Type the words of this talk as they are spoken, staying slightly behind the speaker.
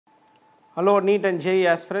Hello NEET and JEE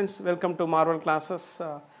aspirants, welcome to Marvel classes.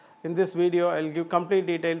 In this video I will give complete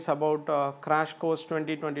details about crash course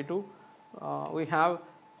 2022. We have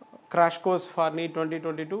crash course for NEET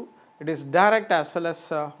 2022. It is direct as well as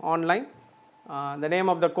online. The name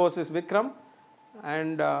of the course is Vikram,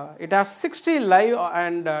 and it has 60 live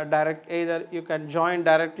and direct, either you can join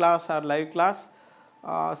direct class or live class.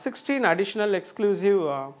 16 additional exclusive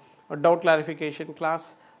doubt clarification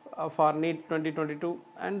class for NEET 2022,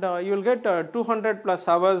 and you will get 200 plus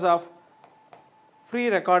hours of free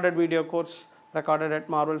recorded video course recorded at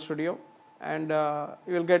Marvel Studio, and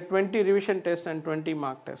you will get 20 revision test and 20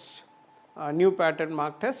 mark test, new pattern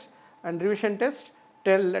mark test, and revision test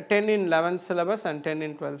 10 in 11th syllabus and 10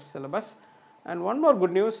 in 12th syllabus. And one more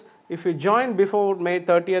good news, if you join before May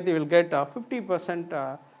 30th, you will get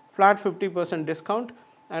 50% flat 50% discount,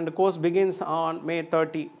 and the course begins on May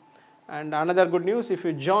 30. And another good news, if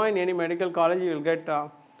you join any medical college, you will get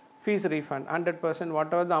fees refund 100%.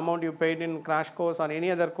 Whatever the amount you paid in crash course or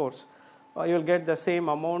any other course, you will get the same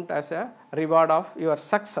amount as a reward of your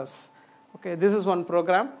success. Okay, this is one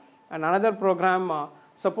program. And another program,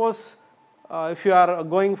 suppose if you are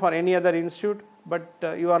going for any other institute, but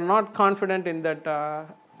you are not confident in that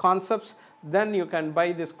concepts, then you can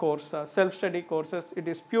buy this course, self-study courses. It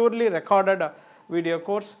is purely recorded video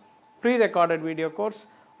course, pre-recorded video course.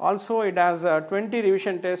 Also, it has 20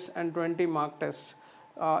 revision tests and 20 mark tests.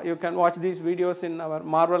 You can watch these videos in our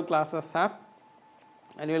Marvel classes app,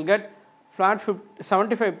 and you will get flat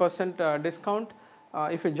 75% discount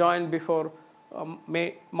if you join before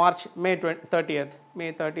May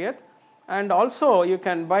 30th. And also, you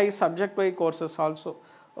can buy subject-wise courses also.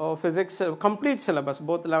 Physics complete syllabus,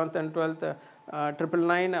 both 11th and 12th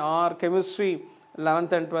 999, or chemistry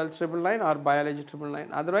 11th and 12th 999, or biology 999.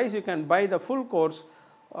 Otherwise, you can buy the full course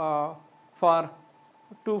for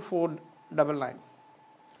 2499.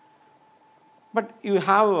 But you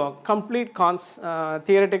have a complete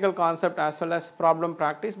theoretical concept as well as problem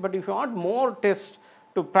practice. But if you want more tests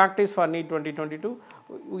to practice for NEET 2022,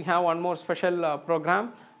 we have one more special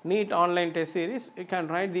program, NEET online test series. You can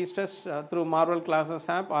write these tests through Marvel classes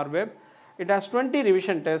app or web. It has 20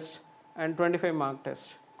 revision tests and 25 mark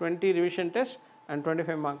tests. 20 revision tests and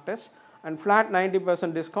 25 mark tests, and flat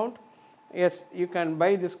 90% discount. Yes, you can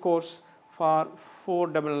buy this course for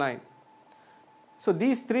 499. So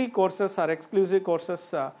these three courses are exclusive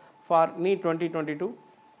courses for NEET 2022.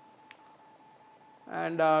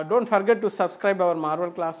 And don't forget to subscribe our Marvel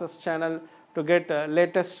classes channel to get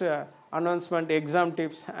latest announcement, exam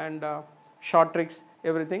tips, and short tricks,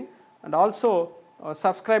 everything. And also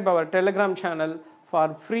subscribe our Telegram channel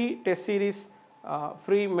for free test series,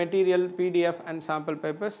 free material, PDF, and sample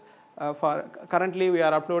papers. Currently we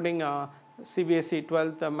are uploading CBSE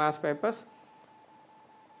 12th maths papers.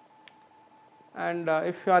 And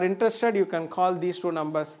if you are interested, you can call these two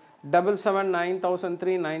numbers,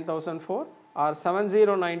 779003 9004 or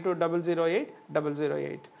 7092 008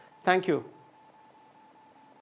 008. Thank you.